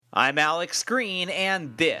I'm Alex Green,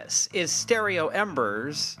 and this is Stereo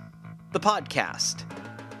Embers, the podcast.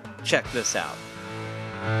 Check this out.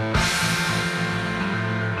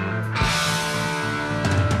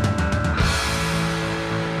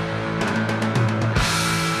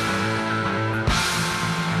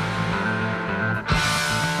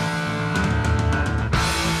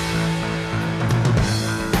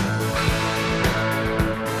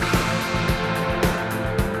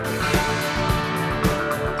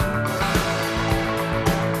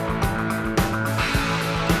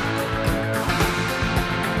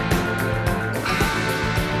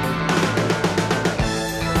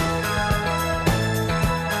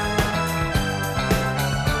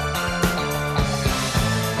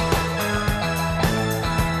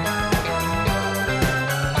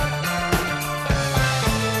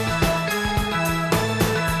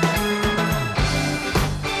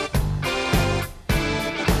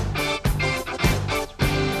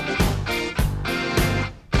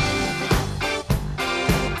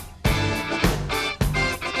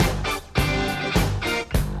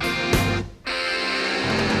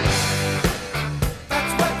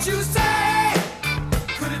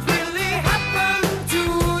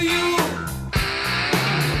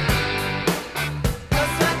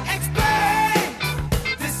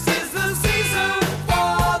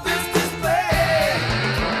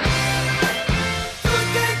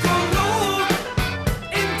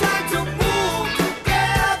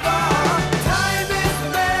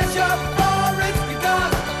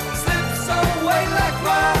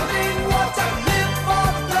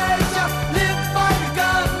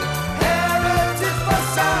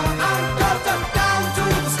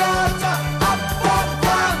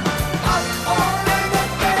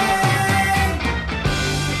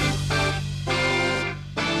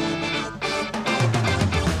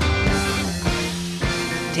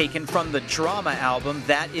 Taken from the Drama album,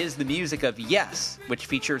 that is the music of Yes, which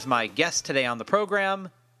features my guest today on the program,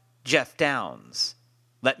 Geoff Downes.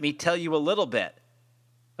 Let me tell you a little bit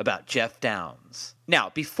about Geoff Downes. Now,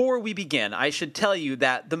 before we begin, I should tell you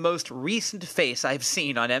that the most recent face I've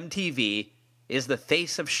seen on MTV is the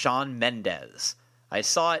face of Shawn Mendes. I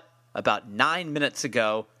saw it about 9 minutes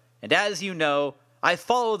ago, and as you know, I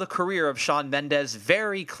follow the career of Shawn Mendes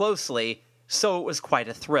very closely, so it was quite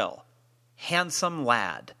a thrill. Handsome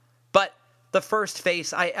lad. But the first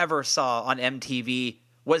face I ever saw on MTV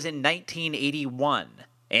was in 1981,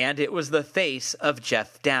 and it was the face of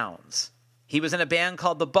Geoff Downes. He was in a band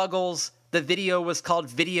called the Buggles. The video was called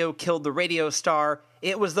Video Killed the Radio Star.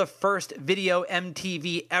 It was the first video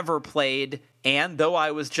MTV ever played, and though I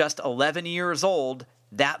was just 11 years old,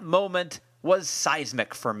 that moment was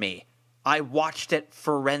seismic for me. I watched it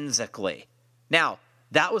forensically. Now,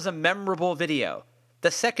 that was a memorable video. The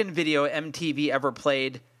second video MTV ever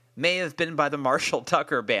played may have been by the Marshall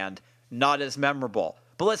Tucker Band, not as memorable.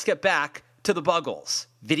 But let's get back to the Buggles.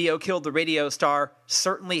 Video Killed the Radio Star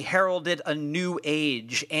certainly heralded a new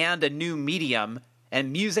age and a new medium,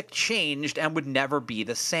 and music changed and would never be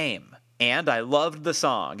the same. And I loved the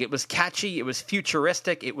song. It was catchy, it was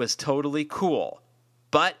futuristic, it was totally cool.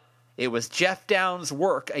 But it was Geoff Downes'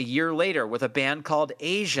 work a year later with a band called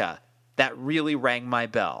Asia that really rang my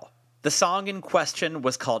bell. The song in question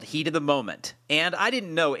was called Heat of the Moment, and I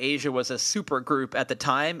didn't know Asia was a super group at the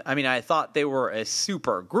time. I mean, I thought they were a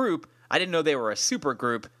super group. I didn't know they were a super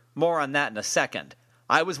group. More on that in a second.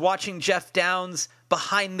 I was watching Geoff Downes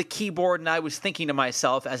behind the keyboard, and I was thinking to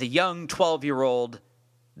myself as a young 12-year-old,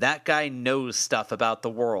 that guy knows stuff about the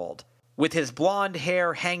world. With his blonde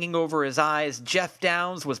hair hanging over his eyes, Geoff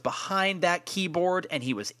Downes was behind that keyboard, and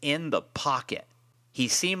he was in the pocket. He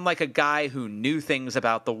seemed like a guy who knew things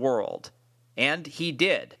about the world. And he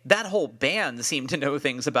did. That whole band seemed to know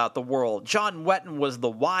things about the world. John Wetton was the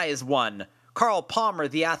wise one, Carl Palmer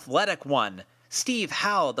the athletic one, Steve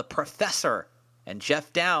Howe the professor, and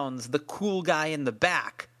Geoff Downes the cool guy in the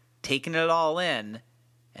back, taking it all in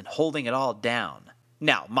and holding it all down.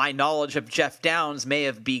 Now, my knowledge of Geoff Downes may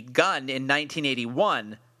have begun in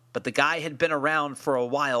 1981, but the guy had been around for a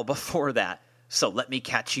while before that, so let me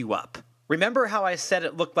catch you up. Remember how I said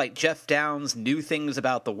it looked like Geoff Downes knew things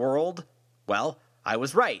about the world? Well, I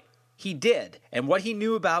was right. He did. And what he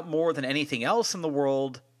knew about more than anything else in the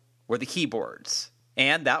world were the keyboards.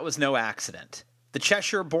 And that was no accident. The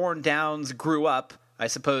Cheshire-born Downes grew up, I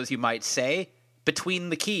suppose you might say, between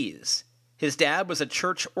the keys. His dad was a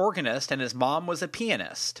church organist and his mom was a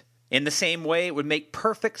pianist. In the same way, it would make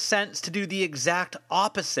perfect sense to do the exact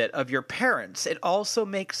opposite of your parents. It also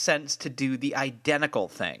makes sense to do the identical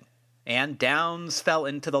thing. And Downes fell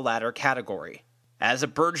into the latter category. As a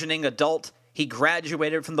burgeoning adult, he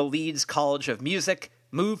graduated from the Leeds College of Music,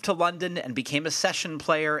 moved to London and became a session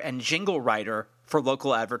player and jingle writer for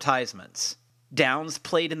local advertisements. Downes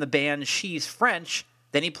played in the band She's French,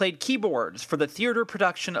 then he played keyboards for the theater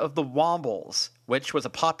production of The Wombles, which was a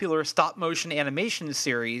popular stop-motion animation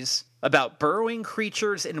series about burrowing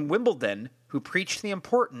creatures in Wimbledon who preached the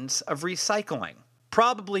importance of recycling.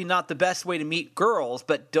 Probably not the best way to meet girls,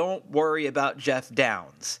 but don't worry about Geoff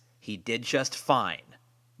Downes. He did just fine.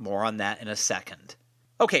 More on that in a second.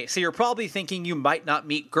 Okay, so you're probably thinking you might not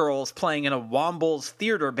meet girls playing in a Wombles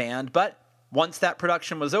theater band, but once that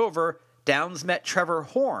production was over, Downes met Trevor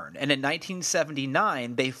Horn, and in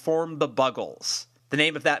 1979 they formed the Buggles. The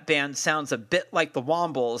name of that band sounds a bit like the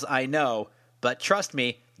Wombles, I know, but trust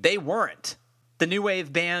me, they weren't. The new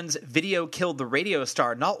wave band's Video Killed the Radio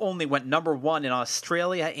Star not only went number one in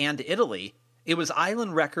Australia and Italy, it was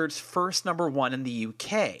Island Records' first number one in the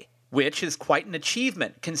UK, which is quite an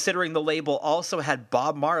achievement considering the label also had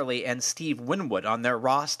Bob Marley and Steve Winwood on their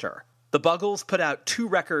roster. The Buggles put out 2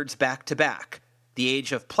 records back-to-back, The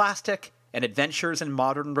Age of Plastic and Adventures in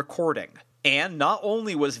Modern Recording. And not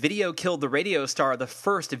only was Video Killed the Radio Star the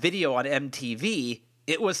first video on MTV,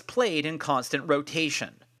 it was played in constant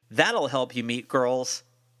rotation. That'll help you meet girls.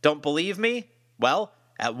 Don't believe me? Well,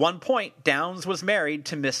 at one point, Downes was married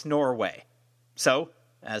to Miss Norway. So,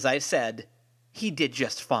 as I said, he did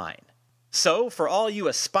just fine. So, for all you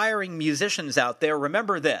aspiring musicians out there,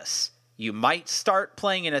 remember this. You might start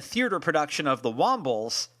playing in a theater production of The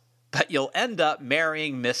Wombles, but you'll end up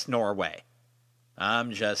marrying Miss Norway.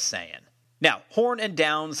 I'm just saying. Now, Horn and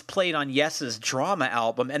Downes played on Yes's Drama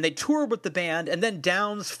album, and they toured with the band, and then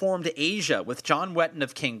Downes formed Asia with John Wetton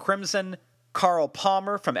of King Crimson, Carl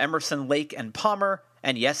Palmer from Emerson, Lake and Palmer,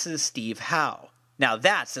 and Yes's Steve Howe. Now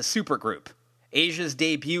that's a supergroup. Asia's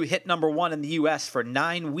debut hit number one in the US for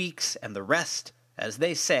 9 weeks, and the rest, as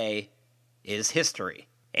they say, is history.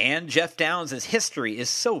 And Geoff Downes' history is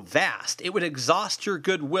so vast, it would exhaust your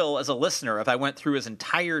goodwill as a listener if I went through his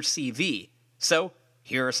entire CV. So,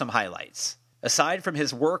 here are some highlights. Aside from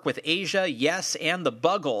his work with Asia, Yes, and the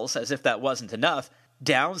Buggles, as if that wasn't enough,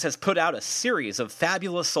 Downes has put out a series of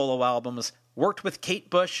fabulous solo albums, worked with Kate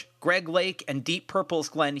Bush, Greg Lake, and Deep Purple's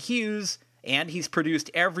Glenn Hughes, and he's produced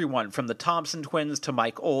everyone from the Thompson Twins to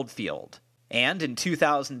Mike Oldfield. And in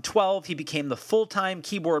 2012, he became the full-time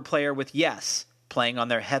keyboard player with Yes, playing on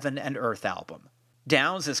their Heaven and Earth album.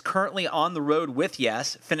 Downes is currently on the road with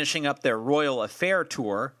Yes, finishing up their Royal Affair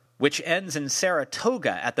tour, which ends in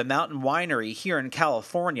Saratoga at the Mountain Winery here in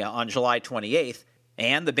California on July 28th,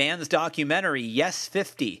 and the band's documentary, Yes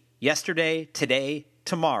 50, Yesterday, Today,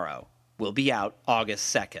 Tomorrow, will be out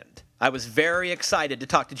August 2nd. I was very excited to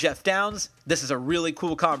talk to Geoff Downes. This is a really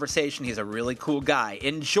cool conversation. He's a really cool guy.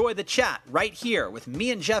 Enjoy the chat right here with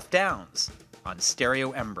me and Geoff Downes on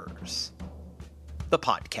Stereo Embers, the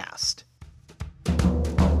podcast.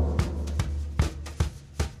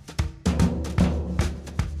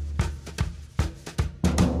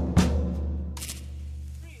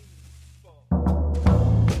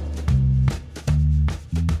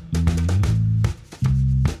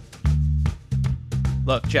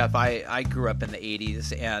 Look, Geoff, I grew up in the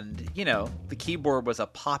 80s, and, you know, the keyboard was a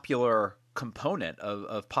popular component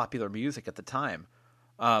of popular music at the time.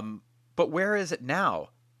 But where is it now?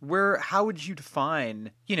 How would you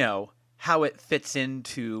define, you know, how it fits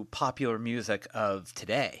into popular music of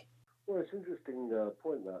today? Well, it's an interesting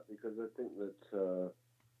point, that, because I think that,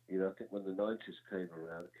 I think when the 90s came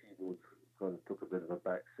around, keyboard kind of took a bit of a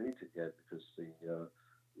back seat again, because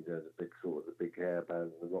the big hair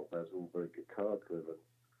bands and the rock bands were all very guitar driven,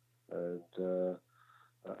 and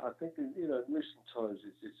I think in recent times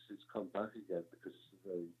it's come back again because it's a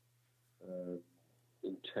very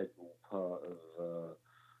integral part of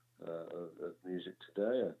music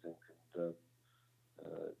today. I think, and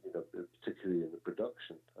particularly in the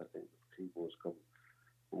production, I think the keyboards come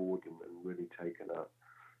forward and really taken a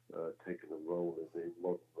role in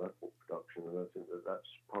modern record production, and I think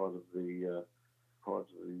that's part of the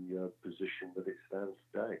position that it stands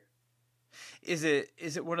today. Is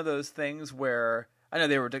it one of those things where I know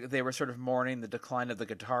they were sort of mourning the decline of the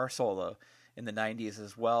guitar solo in the 90s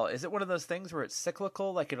as well? Is it one of those things where it's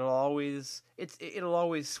cyclical, like it'll always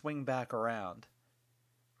swing back around?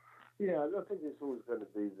 Yeah, I think it's always going to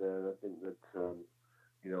be there. I think that a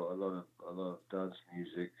lot of dance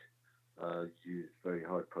music used very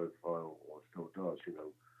high profile, or still does.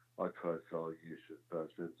 High-profile use of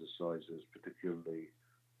synthesizers, particularly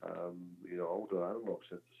older analog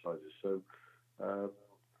synthesizers. So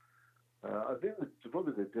I think that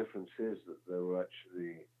probably the difference is that there were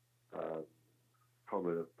actually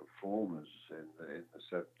prominent performers in the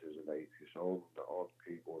 70s and 80s on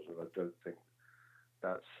keyboards, and I don't think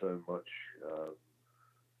that's so much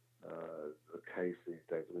the case these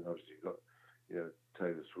days. I mean, obviously you've got,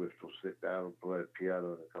 Taylor Swift will sit down and play a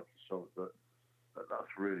piano and a couple of songs, but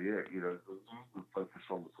that's really it. The focus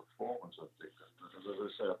on the performance, I think. And as I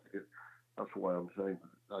say, I think that's why I'm saying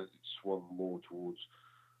that it's swung more towards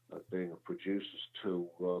being a producer's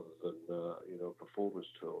tool rather than a performance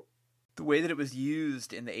tool. The way that it was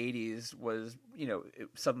used in the 80s was,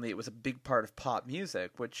 suddenly it was a big part of pop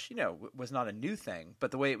music, which, was not a new thing.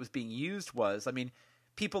 But the way it was being used was, I mean,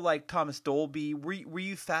 people like Thomas Dolby, were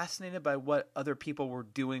you fascinated by what other people were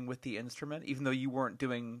doing with the instrument, even though you weren't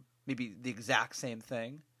doing maybe the exact same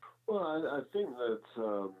thing? Well, I think that,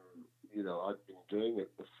 I'd been doing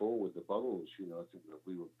it before with the Bungles. I think that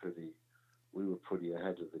we were pretty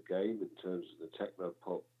ahead of the game in terms of the techno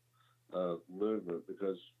pop movement,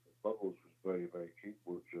 because Bubbles was very, very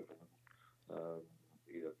keyboard driven.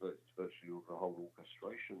 Virtually all the whole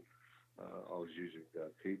orchestration, I was using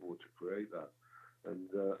keyboard to create that, and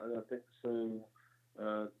I think so.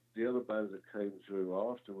 The other bands that came through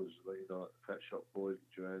afterwards, Pet Shop Boys,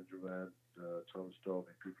 Duran Duran, Thomas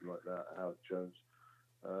Dolby, people like that, Howard Jones,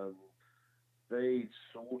 they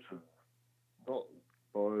sort of not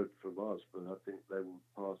borrowed from us, but I think they were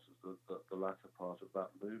part of the latter part of that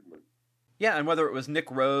movement. Yeah, and whether it was Nick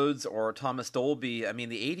Rhodes or Thomas Dolby, I mean,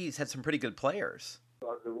 the 80s had some pretty good players. They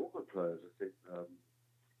were all good players, I think.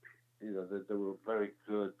 They were very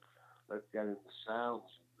good at getting the sounds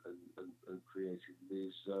and creating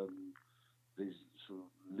these sort of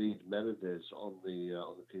lead melodies on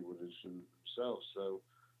the keyboard instrument themselves. So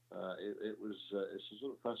it's a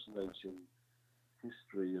sort of fascinating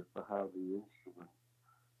history of how the instrument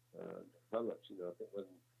developed. I think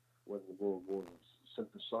when the more and more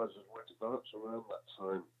synthesizers were developed around that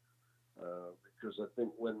time, because I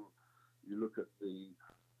think when you look at the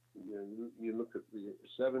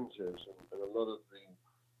 70s and a lot of the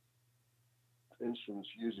instruments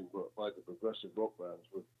used by the progressive rock bands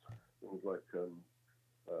with things like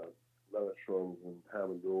mellotrons and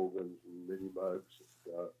Hammond organs and MIDI modes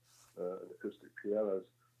and acoustic pianos,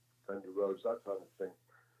 Fender Rhodes, that kind of thing.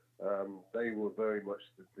 They were very much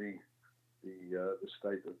the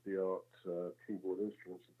state-of-the-art keyboard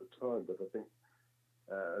instruments at the time. But I think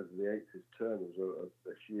as the 80s turned, there was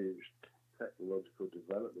a huge technological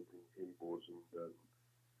development in keyboards,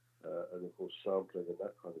 and of course sampling and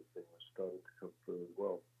that kind of thing was starting to come through as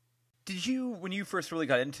well. Did you, when you first really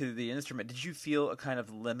got into the instrument, did you feel a kind of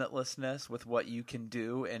limitlessness with what you can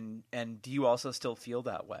do, and do you also still feel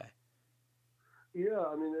that way? Yeah,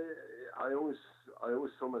 I mean, I always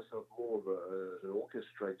saw myself more of an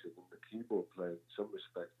orchestrator than the keyboard player in some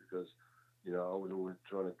respects, because I was always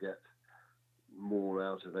trying to get more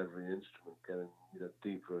out of every instrument, getting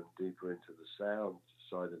deeper and deeper into the sound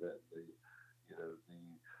side of it,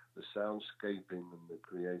 the soundscaping and the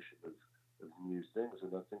creation of new things.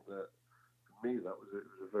 And I think that for me it was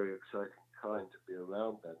a very exciting time to be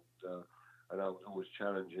around then, and I was always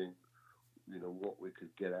challenging what we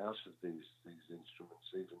could get out of these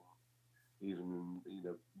instruments, even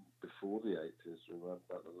before the 80s, around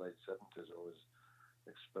about the late 70s. I was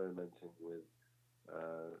experimenting with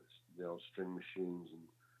the old string machines and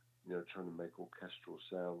trying to make orchestral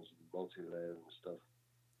sounds and multi-layer and stuff.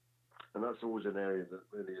 And that's always an area that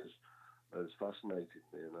really has fascinated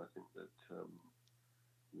me, and I think that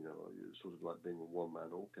it's sort of like being a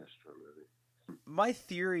one-man orchestra, really. My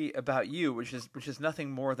theory about you, which is nothing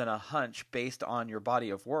more than a hunch based on your body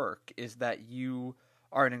of work, is that you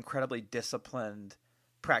are an incredibly disciplined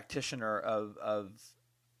practitioner of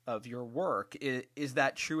your work. Is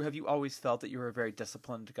that true? Have you always felt that you were a very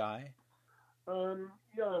disciplined guy? Yeah,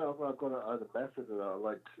 I've got a method, and I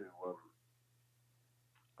like to.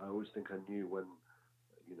 I always think I knew when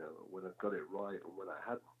I got it right and when I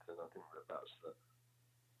hadn't, and I think that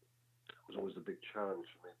was always the big challenge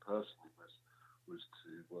for me personally, was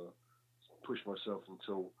to push myself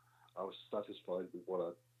until I was satisfied with what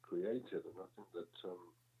I created. And I think that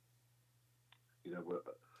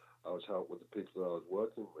I was helped with the people that I was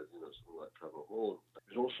working with, someone like Trevor Horn.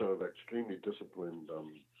 He's also an extremely disciplined guy,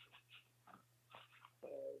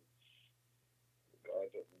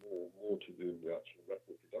 but more to do with the actual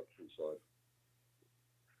record production side.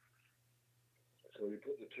 So we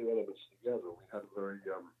put the two elements together. We had a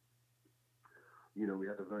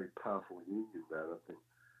very powerful union there. I think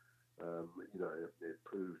it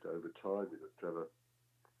proved over time that Trevor,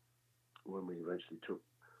 when we eventually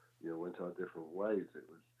went our different ways, it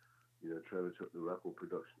was Trevor took the record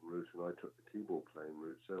production route and I took the keyboard playing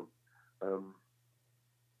route. So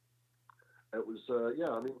it was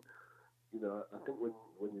I mean, I think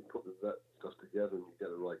when you put that stuff together and you get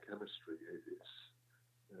the right chemistry,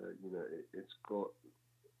 it's got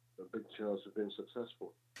a big chance of being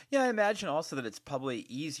successful. Yeah, I imagine also that it's probably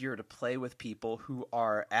easier to play with people who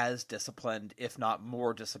are as disciplined, if not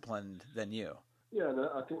more disciplined, than you. Yeah, and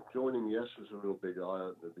I think joining Yes was a real big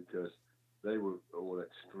eye-opener because they were all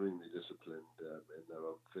extremely disciplined in their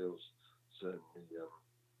own fields. Certainly,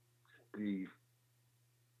 Steve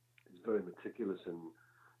is very meticulous in,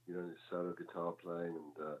 his solo guitar playing,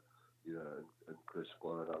 and and Chris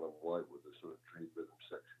Squire and Alan White with the sort of dream rhythm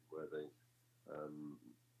section where they,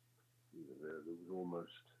 there was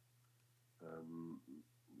almost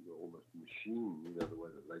machine, the way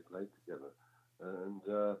that they played together, and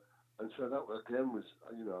so that again was,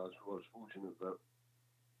 I was fortunate that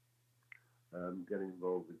getting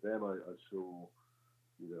involved with them, I saw,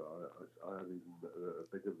 I had even a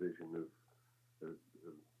bigger vision of the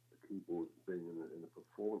keyboard being in a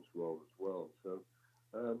performance role as well. So,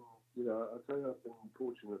 I think I've been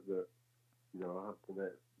fortunate that, I have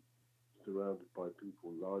been surrounded by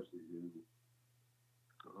people largely who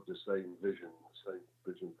have the same vision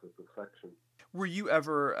for perfection. Were you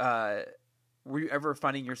ever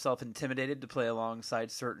finding yourself intimidated to play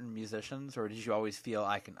alongside certain musicians, or did you always feel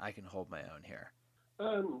I can hold my own here?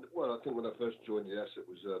 Well, I think when I first joined Yes, it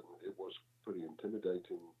was pretty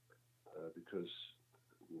intimidating because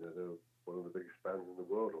they were one of the biggest bands in the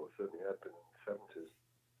world, or certainly had been in the 70s,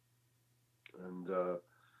 and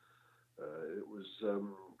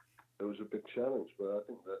it was a big challenge. But I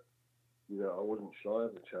think that I wasn't shy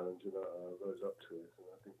of the challenge, and I rose up to it, and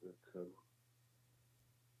I think that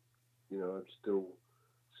I'm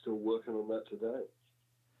still working on that today.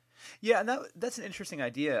 Yeah, and that's an interesting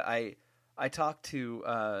idea. I talked to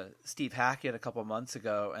Steve Hackett a couple months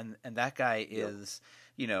ago, and that guy is,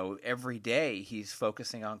 every day he's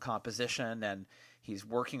focusing on composition and he's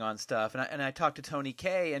working on stuff. And I talked to Tony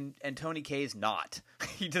Kaye, and Tony Kaye's not.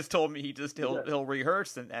 He just told me he'll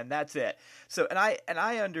rehearse and that's it. So and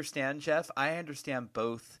I understand, Jeff. I understand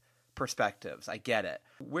both perspectives. I get it.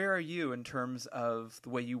 Where are you in terms of the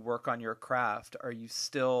way you work on your craft? Are you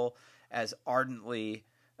still as ardently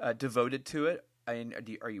devoted to it? I mean,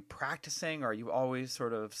 are you practicing? Are you always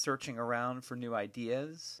sort of searching around for new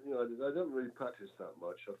ideas? I don't really practice that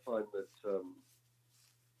much. I find that,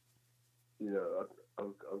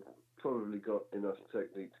 I've probably got enough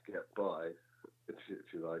technique to get by, if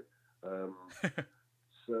you like.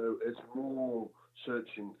 So it's more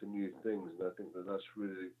searching for new things, and I think that's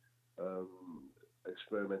really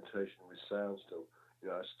experimentation with sound still.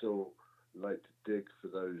 I still like to dig for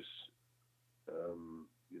those,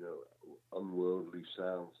 unworldly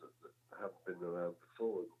sounds that haven't been around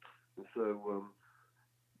before. And so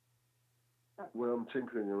when I'm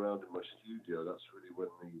tinkering around in my studio, that's really when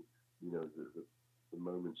the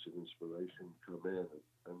moments of inspiration come in,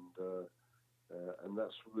 and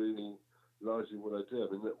that's really largely what I do. I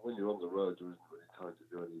mean, when you're on the road, there isn't really time to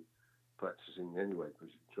do any practicing anyway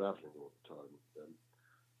because you're traveling all the time.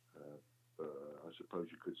 But I suppose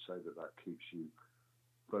you could say that keeps you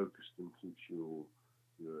focused and keeps your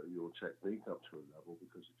technique up to a level,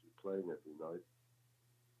 because if you're playing every night,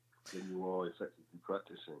 then you are effectively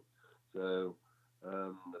practicing. So,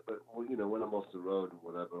 but when I'm off the road or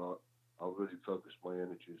whatever, I'll really focus my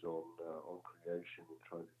energies on creation and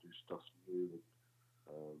trying to do stuff new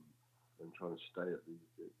and trying to stay at the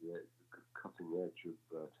cutting edge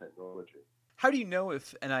of technology. How do you know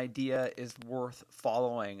if an idea is worth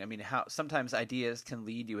following? I mean, how sometimes ideas can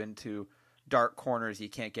lead you into dark corners you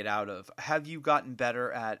can't get out of. Have you gotten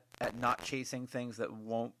better at not chasing things that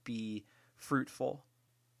won't be fruitful?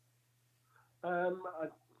 I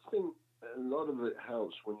think a lot of it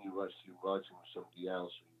helps when you're actually writing with somebody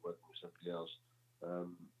else or you're working with somebody else,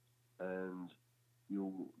 and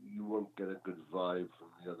you won't get a good vibe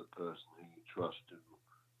from the other person who you trust to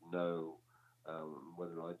know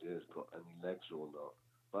whether ideas got any legs or not.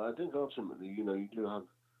 But I think ultimately, you do have.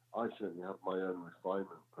 I certainly have my own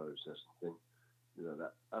refinement process and think,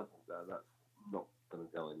 that's not going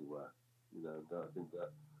to go anywhere. And I think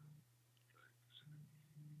that.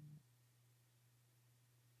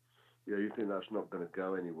 Yeah, you think that's not going to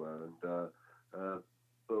go anywhere, and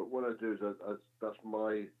but what I do is that's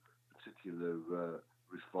my particular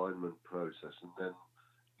refinement process, and then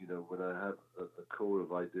when I have a core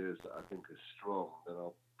of ideas that I think are strong, then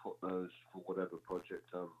I'll put those for whatever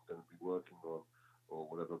project I'm going to be working on or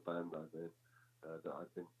whatever band I'm in. That I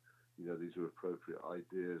think these are appropriate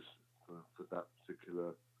ideas for that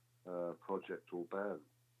particular project or band.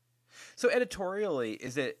 So editorially,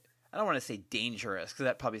 is it? I don't want to say dangerous because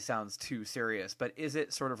that probably sounds too serious, but is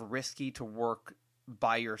it sort of risky to work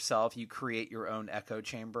by yourself? You create your own echo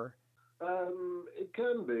chamber? It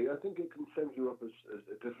can be. I think it can send you up a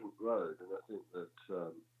different road, and I think that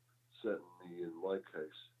certainly in my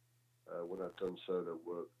case, when I've done solo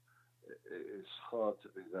work, it's hard to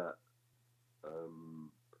be that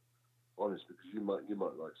honest, because you might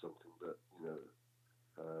like something that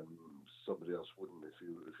somebody else wouldn't if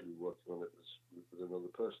you were working on it with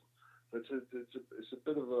another person. So it's a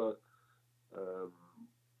bit of a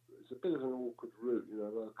it's a bit of an awkward route,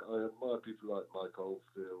 Like I admire people like Mike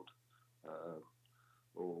Oldfield,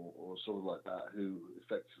 or someone like that, who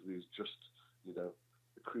effectively is just a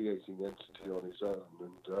creating entity on his own,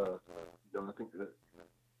 and I think that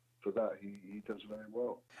for that he does very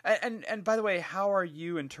well. And by the way, how are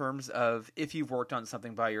you in terms of if you've worked on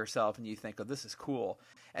something by yourself and you think, oh, this is cool,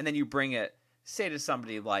 and then you bring it, say, to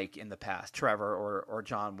somebody like in the past, Trevor or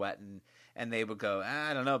John Wetton, and they would go,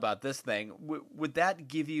 I don't know about this thing. Would that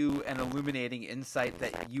give you an illuminating insight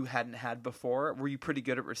that you hadn't had before? Were you pretty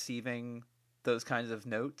good at receiving those kinds of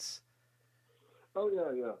notes? Oh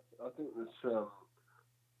yeah. I think that's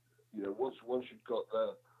once you've got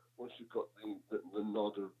the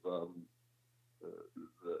nod of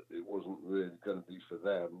that it wasn't really going to be for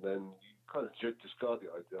them, then you kind of discard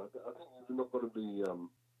the idea. I think you're not going to be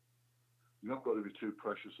you haven't got to be too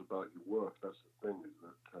precious about your work. That's the thing, is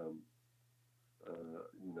that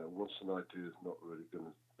once an idea is not really going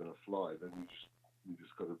to fly, then you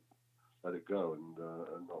just got to let it go and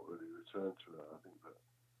not really return to it. I think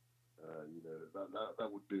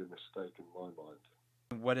that would be a mistake in my mind.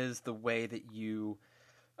 What is the way that you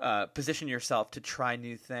position yourself to try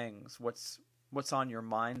new things? What's on your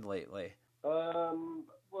mind lately? Well,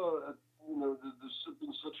 there's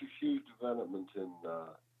been such a huge development in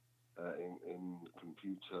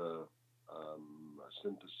computer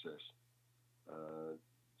synthesis.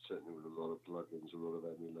 Certainly with a lot of plugins, a lot of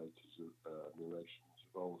emulations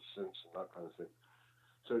evolved since, and that kind of thing.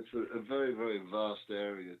 So it's a very, very vast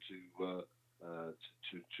area to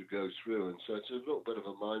go through, and so it's a little bit of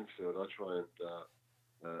a minefield. I try and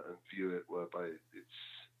view it whereby it's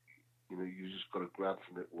you just got to grab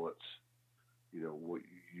from it what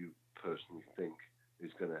you personally think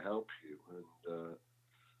is going to help you, and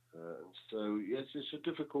so yes, it's a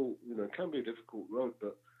difficult, it can be a difficult road,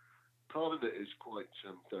 but part of it is quite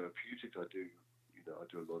therapeutic. I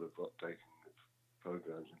do a lot of updating of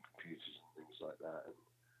programs and computers and things like that,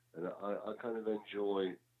 and I kind of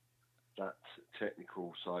enjoy that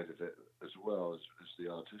technical side of it as well as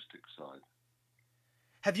the artistic side.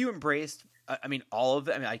 Have you embraced, all of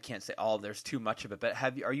it? I can't say all, there's too much of it, but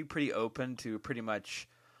are you pretty open to pretty much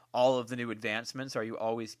all of the new advancements? Are you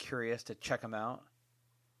always curious to check them out?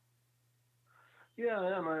 Yeah,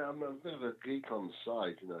 I am. I'm a bit of a geek on the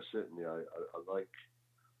side. Certainly I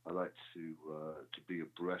like to be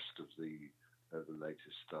abreast of the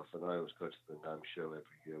latest stuff, and I always go to the NAMM show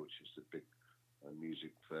every year, which is the big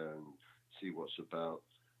music fair, and see what's about.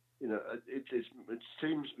 It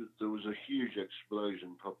seems that there was a huge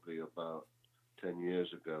explosion probably about 10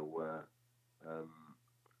 years ago where, a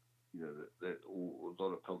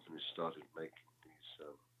lot of companies started making these,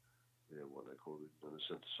 what they call the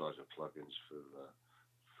synthesizer plugins for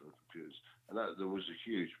computers, and there was a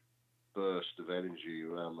huge burst of energy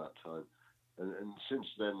around that time. And since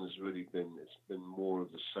then, it's been more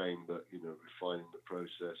of the same, but refining the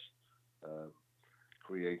process,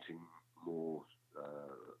 creating more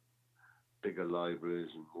bigger libraries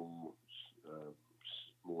and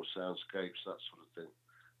more soundscapes, that sort of thing.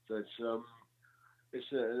 So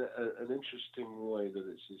it's an interesting way that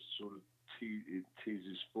it's sort of it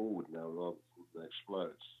teases forward now rather than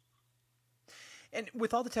explodes. And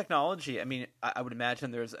with all the technology, I would imagine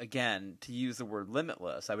there's, again, to use the word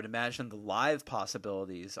limitless, I would imagine the live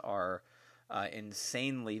possibilities are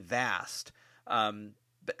insanely vast.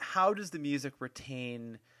 But how does the music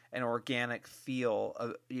retain an organic feel,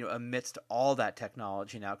 amidst all that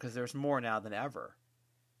technology now? Because there's more now than ever.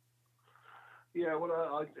 Yeah,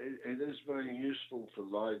 well, it is very useful for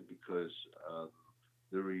live because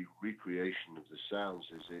the recreation of the sounds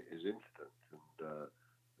is instant,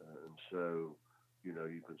 and so you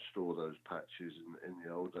can store those patches. And in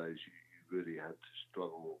the old days, you really had to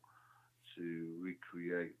struggle to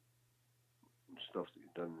recreate stuff that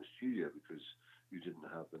you'd done in the studio because you didn't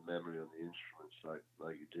have the memory on the instruments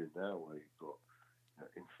like you do now, where you've got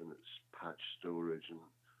infinite patch storage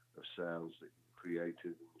of sounds that you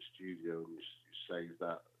created in the studio, and you save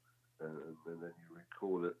that, and then you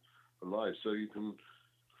record it for live. So you can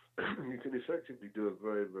effectively do a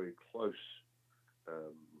very, very close,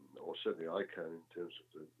 or certainly I can, in terms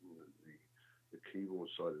of the keyboard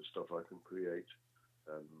side of stuff. I can create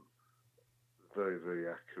very, very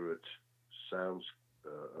accurate sounds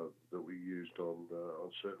that we used on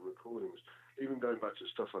certain recordings, even going back to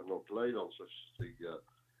stuff I've not played on, such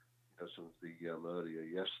as some of the earlier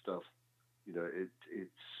Yes stuff.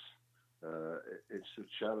 It's it's a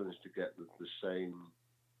challenge to get the same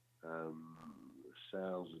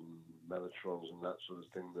sounds and mellotrons and that sort of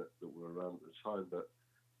thing that were around at the time. But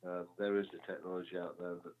there is the technology out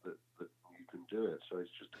there that you can do it. So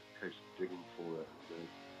it's just a case of digging for it and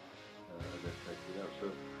then taking it out. So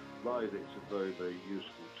live, it's a very, very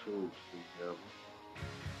useful tool to be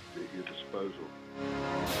at your disposal.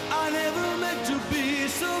 I never meant to be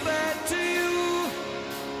so bad to you.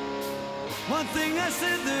 One thing I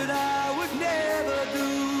said that I would never do.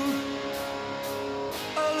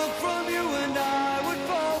 A look from you and I would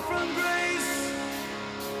fall from grace,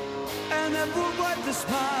 and that would wipe the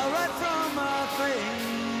smile right from my face.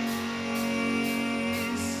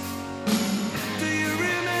 Do you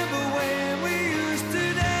remember when we used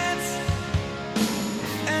to dance?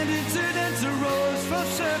 And incidents arose from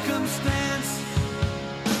circumstance.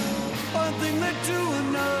 One thing led to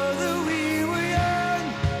another, we were young,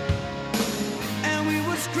 and we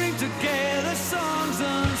would scream together songs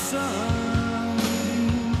unsung.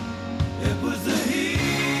 It was the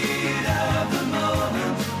heat of the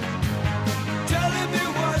moment, telling me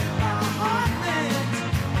what my heart meant.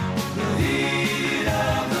 The heat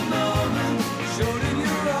of the moment showed in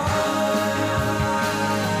your eyes.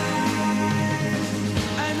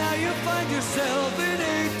 And now you find yourself in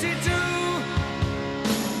 82.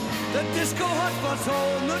 The disco hotspots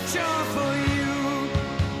hold no charm for you.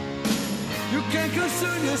 You can't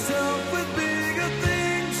concern yourself with bigger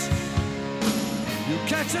things. You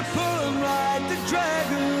catch a pull and ride the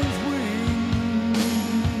dragon's wings.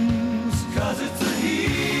 'Cause it's the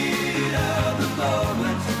heat of the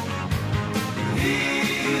moment. The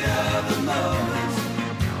heat of the moment.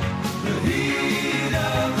 The heat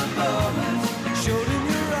of the moment showed in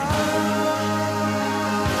your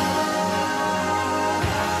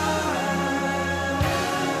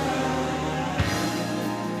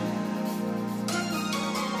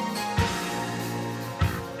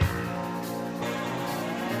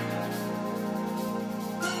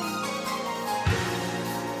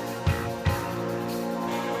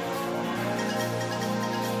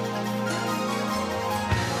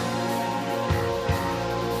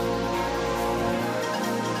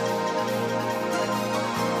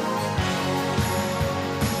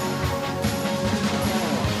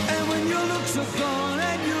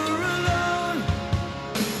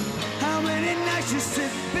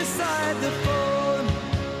the phone.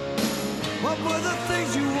 What were the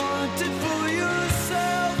things you wanted for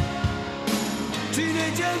yourself?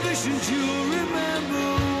 Teenage ambitions you remember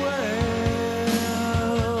well.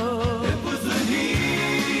 It was the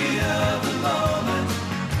heat of the moment,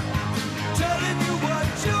 telling you what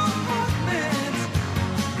your heart meant.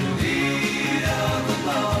 The heat of the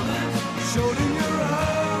moment showed in your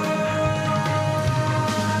eyes.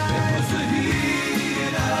 It was the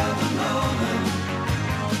heat of the moment.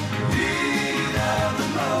 Heat of the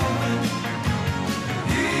moment,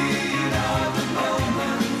 heat of the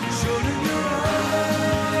moment, showed in your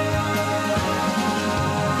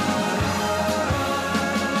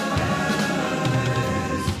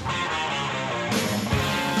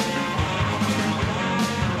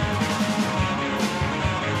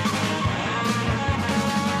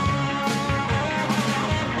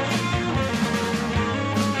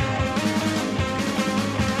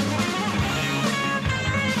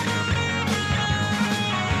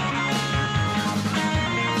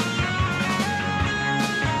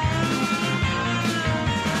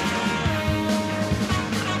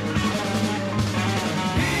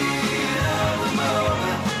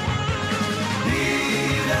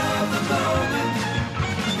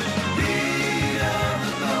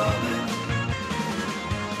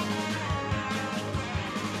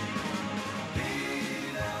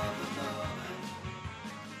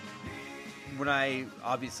When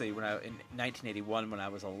I in 1981, when I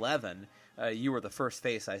was 11, you were the first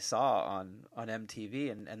face I saw on MTV,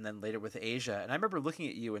 and then later with Asia. And I remember looking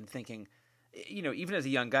at you and thinking, even as a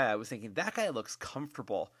young guy, I was thinking that guy looks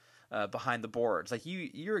comfortable behind the boards. Like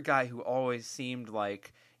you're a guy who always seemed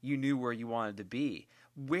like you knew where you wanted to be.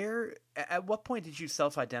 At what point did you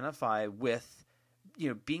self-identify with,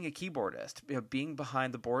 being a keyboardist, being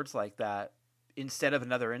behind the boards like that instead of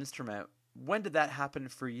another instrument? When did that happen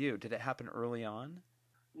for you? Did it happen early on?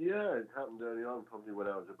 Yeah, it happened early on, probably when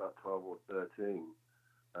I was about 12 or 13.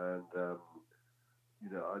 And,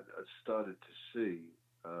 I started to see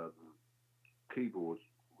keyboards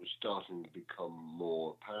were starting to become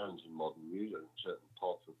more apparent in modern music, certain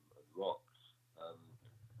pop and rock.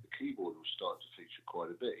 The keyboard was starting to feature quite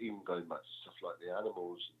a bit, even going back to stuff like the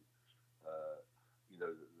Animals and,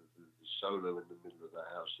 the solo in the middle of that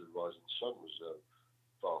House of the Rising Sun was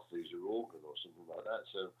Farfisa organ or something like that.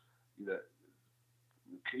 So,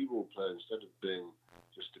 the keyboard player, instead of being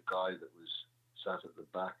just a guy that was sat at the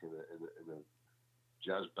back in a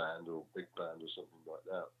jazz band or big band or something like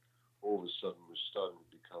that, all of a sudden was starting to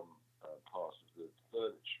become part of the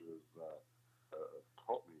furniture of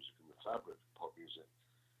pop music and the fabric of pop music.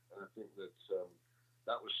 And I think that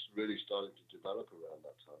that was really starting to develop around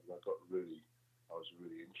that time. And I was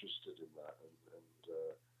really interested in that, and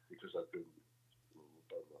because both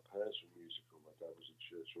my parents were musical, my dad was a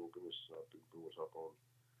church organist, so I've been brought up on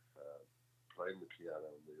playing the piano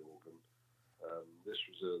and the organ. This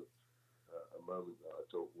was a moment that I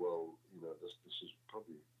thought, well, this is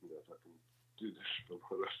probably, if I can do this for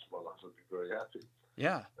the rest of my life, I'd be very happy.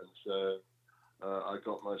 Yeah. And so I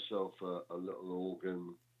got myself a little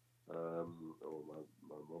organ, or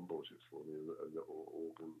my mum bought it for me, a little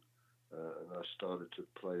organ, and I started to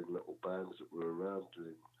play in little bands that were around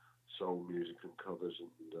doing soul music and covers,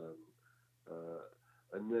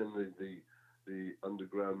 and then the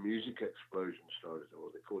underground music explosion started, or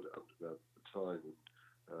they called it underground at the time, and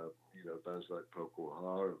bands like Procol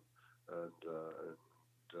Harum and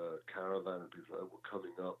Caravan and people like that were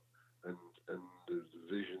coming up, and the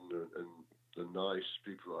Vision and the Nice,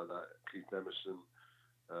 people like that, Keith Emerson,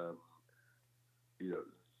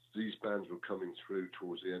 these bands were coming through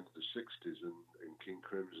towards the end of the 60s, and King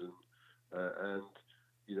Crimson, and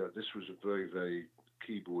this was a very, very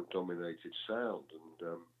keyboard-dominated sound,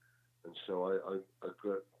 and so I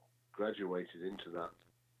graduated into that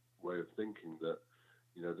way of thinking that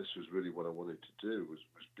this was really what I wanted to do, was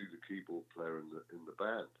be the keyboard player in the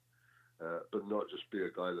band, but not just be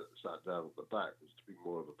a guy that sat down at the back, was to be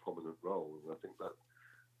more of a prominent role. And I think that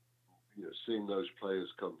seeing those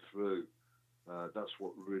players come through, that's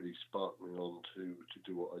what really sparked me on to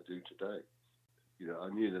do what I do today. I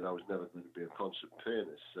knew that I was never going to be a concert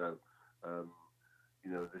pianist, so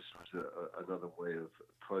this was another way of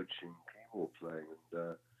approaching keyboard playing,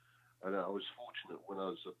 and I was fortunate when I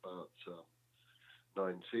was about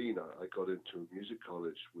 19, I got into a music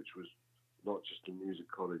college, which was not just a music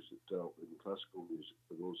college that dealt in classical music,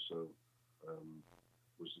 but also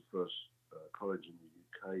was the first college in the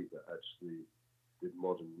UK that actually did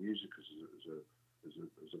modern music as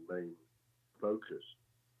a main focus.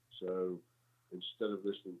 So instead of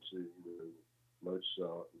listening to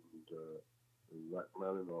Mozart and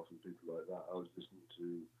Rachmaninoff and people like that, I was listening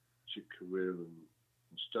to Chick Corea and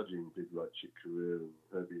studying people like Chick Corea and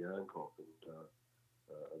Herbie Hancock and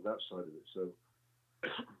that side of it. So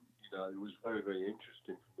it was very, very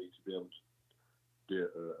interesting for me to be able to be at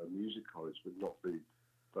a music college, but not be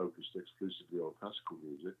focused exclusively on classical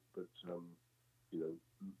music, but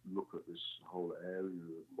look at this whole area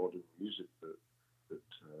of modern music that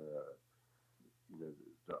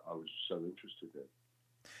I was so interested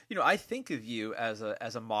in. I think of you as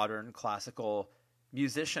a modern classical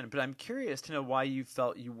musician, but I'm curious to know why you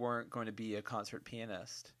felt you weren't going to be a concert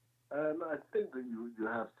pianist. I think that you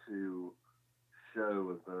have to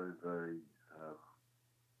show a very, very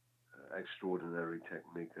extraordinary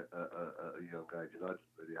technique at a young age, and I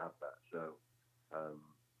didn't really have that. So, I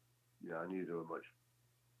knew there were much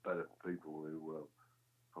better people who were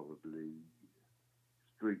probably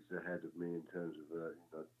streets ahead of me in terms of,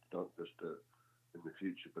 not just in the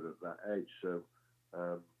future, but at that age. So,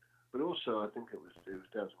 but also I think it was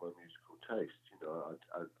down to my musical taste.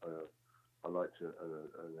 I liked an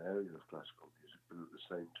area of classical music, but at the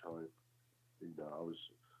same time, I was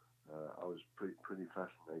pretty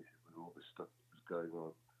fascinated with all this stuff that was going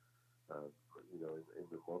on, in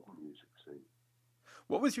the modern music scene.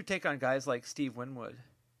 What was your take on guys like Steve Winwood?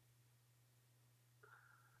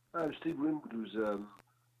 Steve Winwood was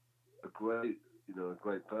a great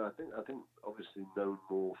player. I think obviously known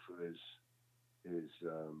more for his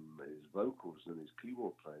vocals than his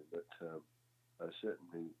keyboard playing, but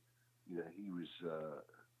certainly, he was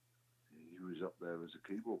up there as a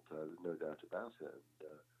keyboard player. There's no doubt about it.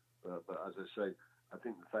 And, but as I say, I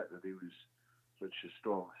think the fact that he was such a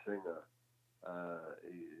strong singer,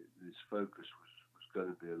 his focus was going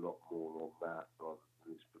to be a lot more on that rather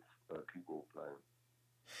than his keyboard playing.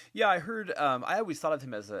 Yeah, I heard. I always thought of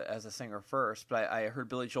him as a singer first, but I heard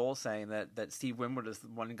Billy Joel saying that Steve Winwood is the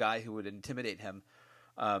one guy who would intimidate him,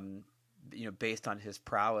 based on his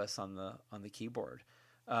prowess on the keyboard.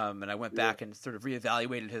 And I went back and sort of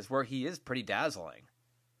reevaluated his work. He is pretty dazzling.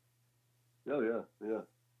 Oh yeah.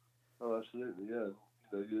 Oh, absolutely, yeah.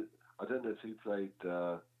 I don't know if he played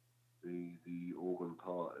the organ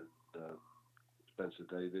part in Spencer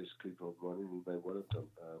Davis, Keep On Running. He may well have done.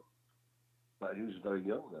 But he was very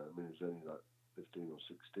young then. I mean, he was only like 15 or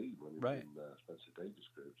 16 when he was in Spencer Davis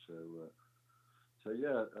group. So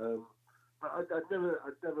yeah. But I'd never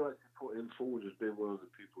actually put him forward as being one of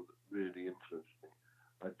the people that really influenced me.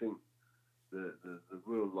 I think the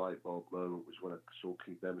real light bulb moment was when I saw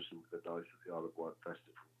Keith Emerson with the Dice at the Isle of Wight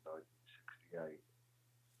Festival in 1968,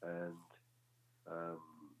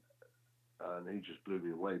 and he just blew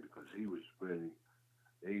me away because he was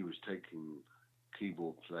taking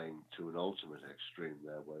keyboard playing to an ultimate extreme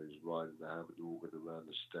there, where he was riding the Hammond organ around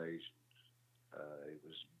the stage. It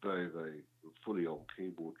was very, very fully on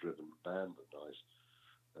keyboard driven band, the Dice,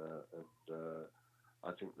 and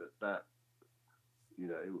I think that in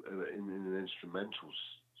an instrumental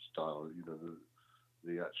style,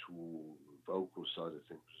 the actual vocal side of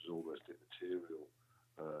things was almost immaterial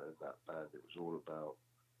in that band. It was all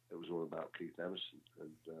about Keith Emerson,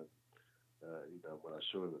 and when I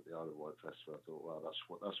saw him at the Isle of Wight Festival, I thought, wow, that's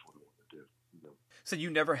what I want to do. So you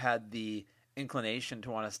never had the inclination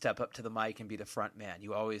to want to step up to the mic and be the front man.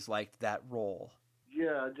 You always liked that role.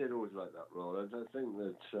 Yeah, I did always like that role. I think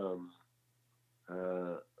that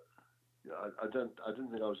I didn't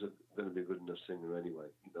think I was going to be a good enough singer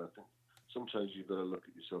anyway. I think sometimes you've got to look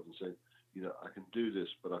at yourself and say, I can do this,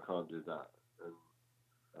 but I can't do that,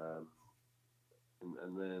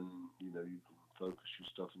 and then you can focus your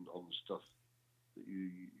stuff on the stuff that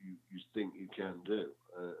you think you can do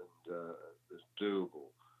and that's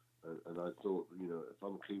doable. And I thought, if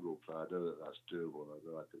I'm a keyboard player, I know that that's doable. I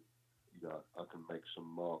know I can make some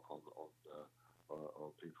mark on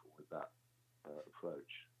people with that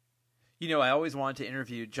approach. I always wanted to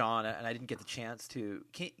interview John, and I didn't get the chance to.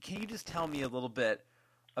 Can you just tell me a little bit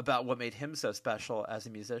about what made him so special as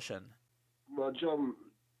a musician? Well, John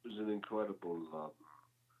was an incredible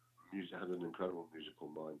had an incredible musical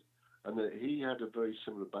mind, and that he had a very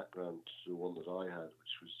similar background to the one that I had,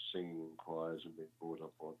 which was singing in choirs and being brought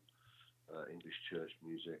up on English church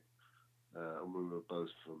music, and we were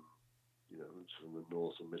both from the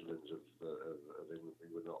North and Midlands of England.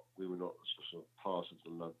 We were not sort of part of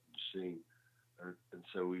the London scene, and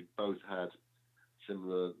so we both had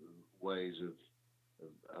similar ways of.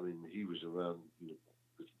 I mean, he was around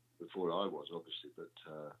before I was, obviously, but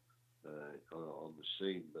on the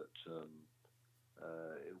scene. But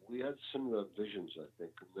we had similar visions, I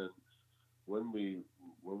think. And then when we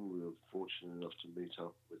were fortunate enough to meet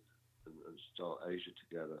up with and start Asia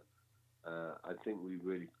together, I think we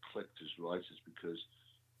really clicked as writers because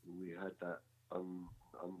we had that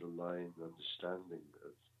underlying understanding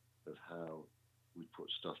of how we put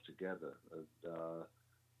stuff together,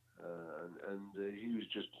 and he was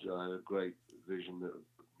just had a great vision of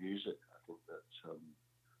music. I think that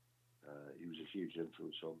he was a huge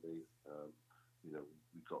influence on me. We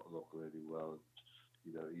got along really well, and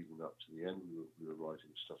even up to the end, we were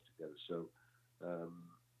writing stuff together. So.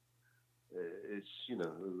 It's a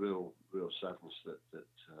real sadness that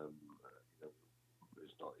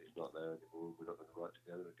he's not there anymore. We're not going to write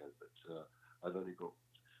together again. But I've only got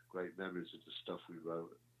great memories of the stuff we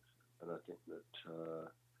wrote, and I think that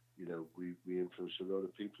we influenced a lot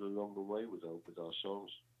of people along the way with our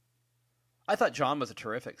songs. I thought John was a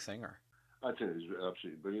terrific singer. I think he was an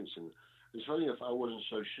absolutely brilliant singer. It's funny if I wasn't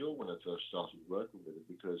so sure when I first started working with him,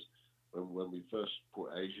 because when we first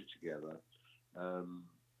put Asia together.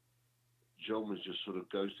 John was just sort of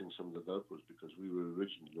ghosting some of the vocals because we were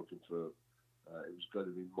originally looking for it was going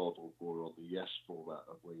to be modeled more on the Yes format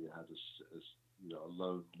of where you had a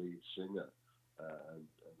lone lead singer, and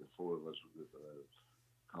the four of us with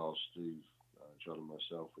Carl, Steve, John, and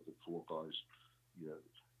myself, with the four guys,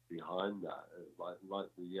 behind that, like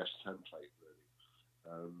the Yes template really.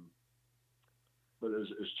 But as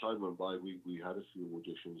time went by, we had a few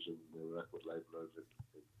auditions, and the record label over in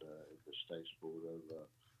the States brought over.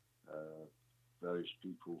 Various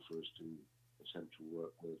people for us to attempt to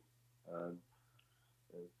work with, and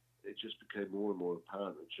it just became more and more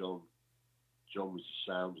apparent that John was the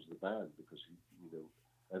sound of the band, because he,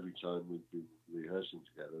 every time we'd been rehearsing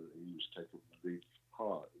together, he was taking the lead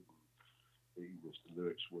part, even if the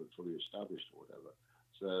lyrics weren't fully established or whatever.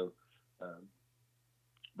 So,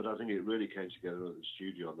 but I think it really came together at the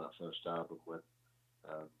studio on that first album when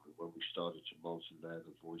we started to multi-layer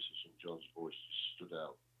the voices, and John's voice just stood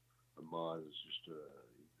out. And mine was just, it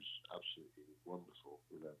was absolutely wonderful,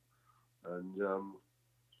 And,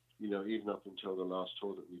 even up until the last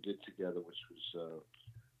tour that we did together, which was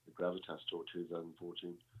the Gravitas Tour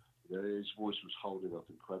 2014, his voice was holding up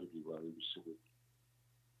incredibly well. He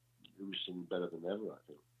was singing better than ever, I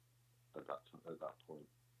think, at that point.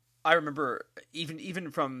 I remember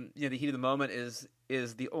even from the Heat of the Moment is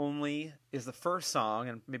the first song,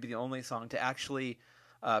 and maybe the only song, to actually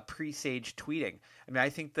presage tweeting. I mean, I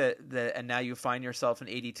think that and Now You Find Yourself in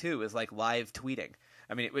 82 is like live tweeting.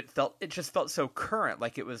 I mean, it just felt so current,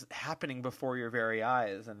 like it was happening before your very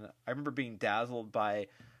eyes. And I remember being dazzled by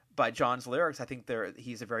by John's lyrics. I think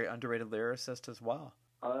he's a very underrated lyricist as well.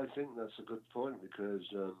 I think that's a good point because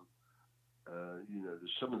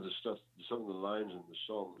some of the stuff, some of the lines in the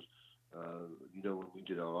songs. When we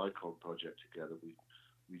did our Icon project together,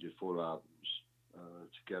 we did 4 albums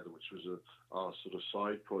together, which was our sort of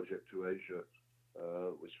side project to Asia,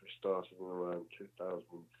 which we started in around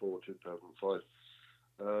 2004, 2005.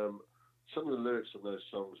 Some of the lyrics on those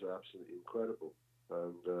songs are absolutely incredible,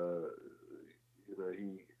 and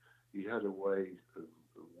he had a way of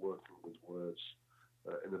working with words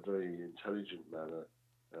in a very intelligent manner,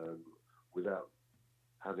 without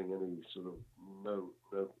having any sort of no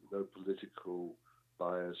political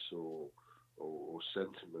bias or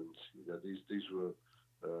sentiment. These were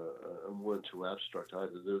and weren't too abstract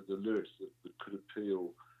either. The lyrics that could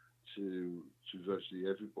appeal to virtually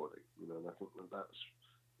everybody. And I think that's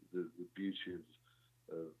the beauty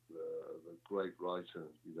of a great writer.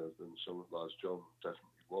 Than someone like John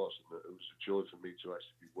definitely was, and it was a joy for me to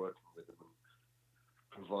actually be working with him and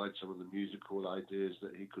provide some of the musical ideas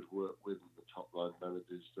that he could work with and the top line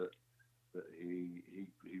melodies that he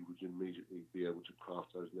would immediately be able to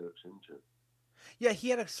craft those lyrics into. Yeah, he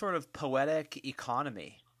had a sort of poetic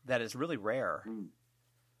economy that is really rare.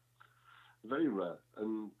 Very rare.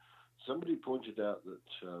 And somebody pointed out that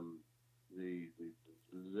the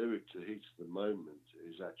lyric to Heat of the Moment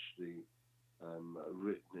is actually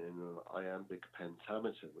written in an iambic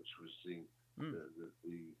pentameter, which was the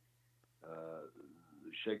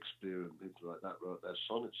Shakespeare and people like that wrote their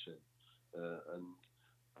sonnets in, and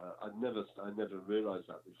I never realised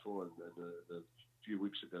that before. And a few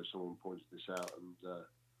weeks ago, someone pointed this out,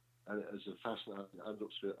 and as a fascinating, I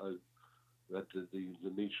looked through it. I read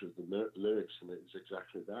the meter of the lyrics, and it's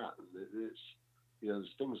exactly that. And it's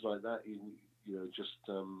there's things like that just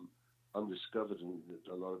undiscovered, and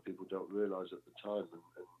that a lot of people don't realise at the time, and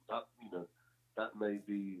that that may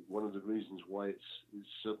be one of the reasons why it's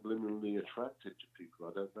subliminally attractive to people.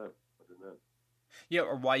 I don't know. Yeah,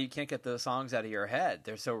 or why you can't get those songs out of your head.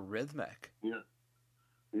 They're so rhythmic. Yeah.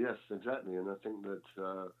 Yes, exactly. And I think that,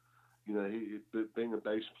 he, being a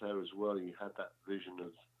bass player as well, he had that vision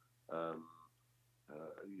of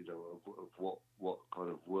what kind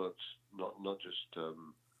of works, not just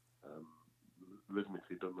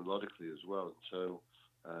rhythmically, but melodically as well. And so,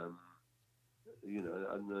 and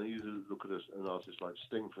you look at an artist like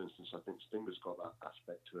Sting, for instance. I think Sting has got that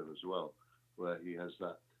aspect to him as well, where he has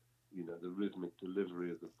that, the rhythmic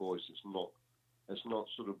delivery of the voice. It's not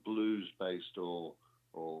sort of blues based or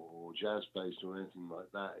jazz based or anything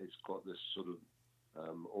like that. It's got this sort of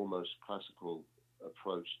almost classical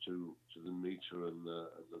approach to the meter and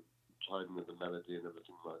the timing of the melody and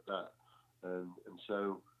everything like that. And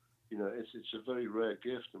so, it's a very rare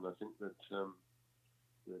gift, and I think that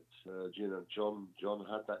John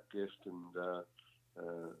had that gift, and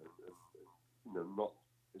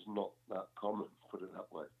it's not that common, put it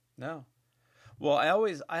that way. No. Well, I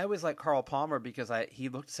always like Carl Palmer because he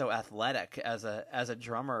looked so athletic as a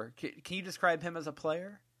drummer. Can you describe him as a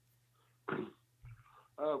player?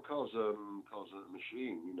 Oh, Carl's a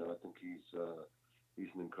machine. I think he's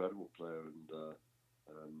an incredible player, and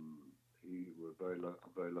we're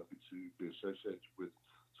very lucky to be associated with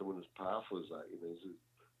someone as powerful as that.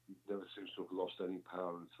 He never seems to have lost any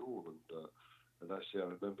power at all. And actually, I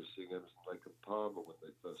remember seeing Emerson, Lake and Palmer when they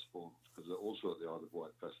first formed, because they're also at the Isle of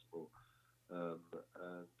Wight Festival. I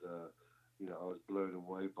was blown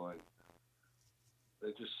away by.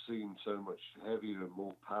 They just seemed so much heavier and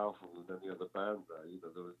more powerful than any other band there.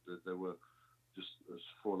 They were just as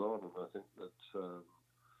full on, and I think that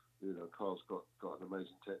Carl's got an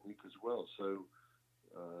amazing technique as well. So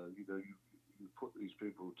you put these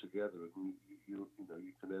people together, and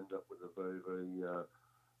you can end up with a very very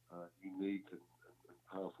unique and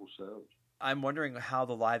powerful sound. I'm wondering how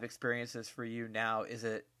the live experience is for you now. Is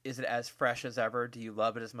it as fresh as ever? Do you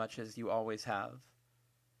love it as much as you always have?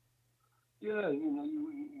 Yeah,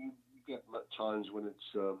 you get times when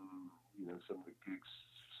it's some of the gigs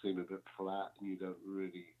seem a bit flat, and you don't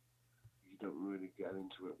really get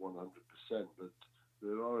into it 100%. But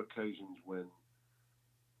there are occasions when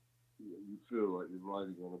you feel like you're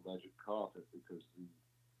riding on a magic carpet because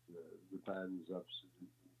the band's absolutely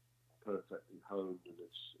perfectly honed, and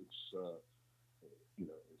it's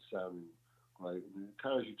sounding great, and it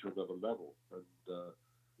carries you to another level. And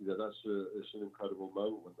it's an incredible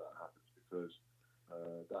moment when that happens, because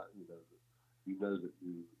that that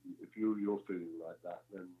if you're feeling like that,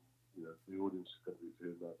 then the audience is going to be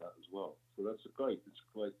feeling like that as well. So it's a great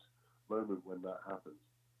moment when that happens.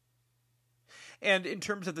 And in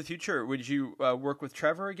terms of the future, would you work with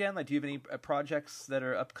Trevor again? Like, do you have any projects that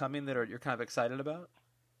are upcoming that you're kind of excited about?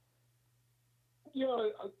 Yeah,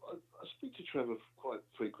 I speak to Trevor quite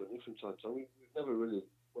frequently from time to time. We've never really,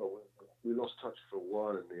 we lost touch for a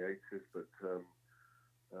while in the 80s, but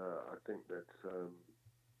I think that,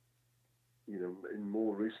 in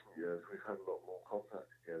more recent years, we've had a lot more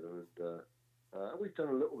contact together, and we've done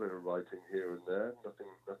a little bit of writing here and there, nothing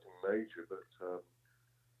major, but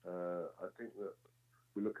I think that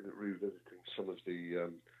we're looking at revisiting some of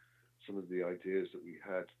the ideas that we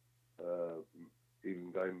had,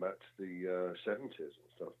 even going back to the 70s and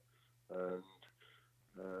stuff. And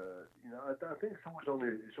I think it's always on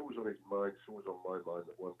his mind. It's always on my mind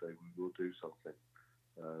that one day we will do something.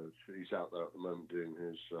 He's out there at the moment doing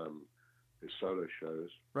his solo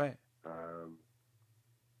shows, right?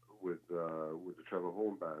 With the Trevor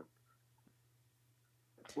Horn Band,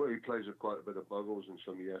 where he plays with quite a bit of Buggles and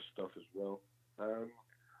some Yes stuff as well. I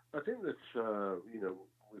think that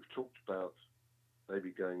we've talked about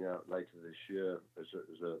maybe going out later this year as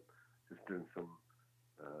just doing some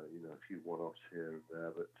a few one-offs here and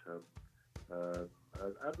there, but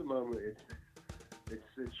at the moment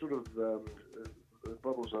it's sort of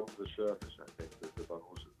bubbles under the surface. I think that the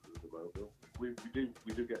Buggles at the moment we do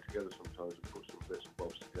get together sometimes and put some bits and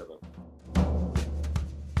bobs together.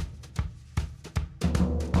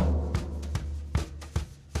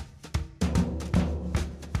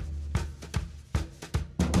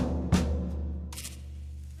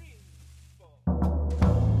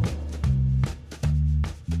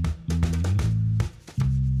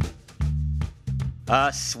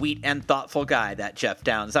 A sweet and thoughtful guy, that Geoff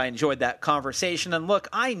Downes. I enjoyed that conversation. And look,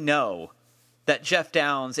 I know that Geoff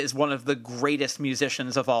Downes is one of the greatest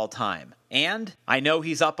musicians of all time. And I know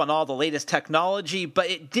he's up on all the latest technology, but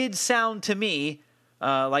it did sound to me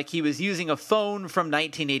like he was using a phone from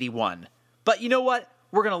 1981. But you know what?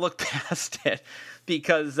 We're going to look past it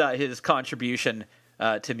because his contribution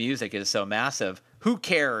to music is so massive. Who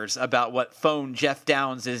cares about what phone Geoff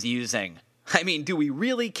Downes is using? I mean, do we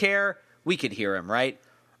really care? We could hear him, right?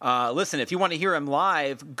 Listen, if you want to hear him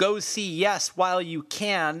live, go see Yes while you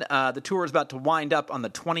can. The tour is about to wind up on the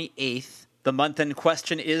 28th. The month in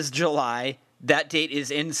question is July. That date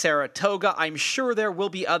is in Saratoga. I'm sure there will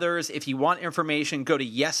be others. If you want information, go to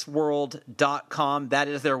yesworld.com. That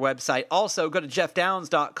is their website. Also, go to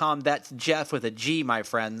jeffdownes.com. That's Jeff with a G, my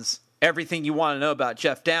friends. Everything you want to know about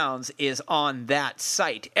Geoff Downes is on that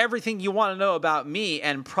site. Everything you want to know about me,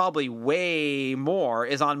 and probably way more,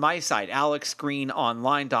 is on my site,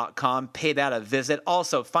 alexgreenonline.com. Pay that a visit.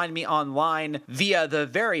 Also, find me online via the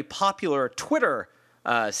very popular Twitter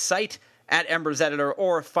site, at Embers Editor,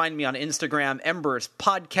 or find me on Instagram, Embers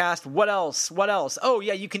Podcast. What else? Oh,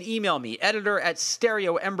 yeah, you can email me,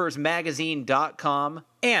 editor@stereoembersmagazine.com.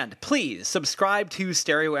 And please subscribe to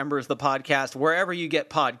Stereo Embers, the podcast, wherever you get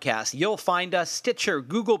podcasts. You'll find us Stitcher,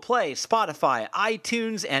 Google Play, Spotify,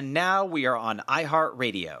 iTunes, and now we are on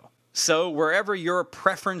iHeartRadio. So wherever your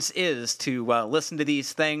preference is to listen to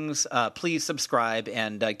these things, please subscribe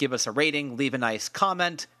and give us a rating, leave a nice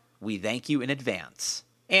comment. We thank you in advance.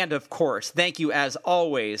 And of course, thank you as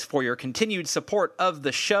always for your continued support of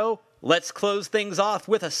the show. Let's close things off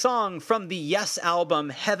with a song from the Yes album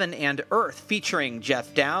Heaven and Earth featuring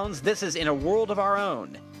Geoff Downes. This is In a World of Our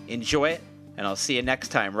Own. Enjoy it, and I'll see you next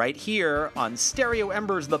time right here on Stereo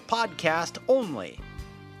Embers, the podcast, only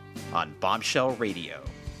on Bombshell Radio.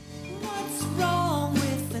 What's wrong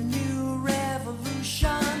with the new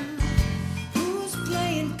revolution? Who's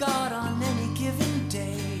playing God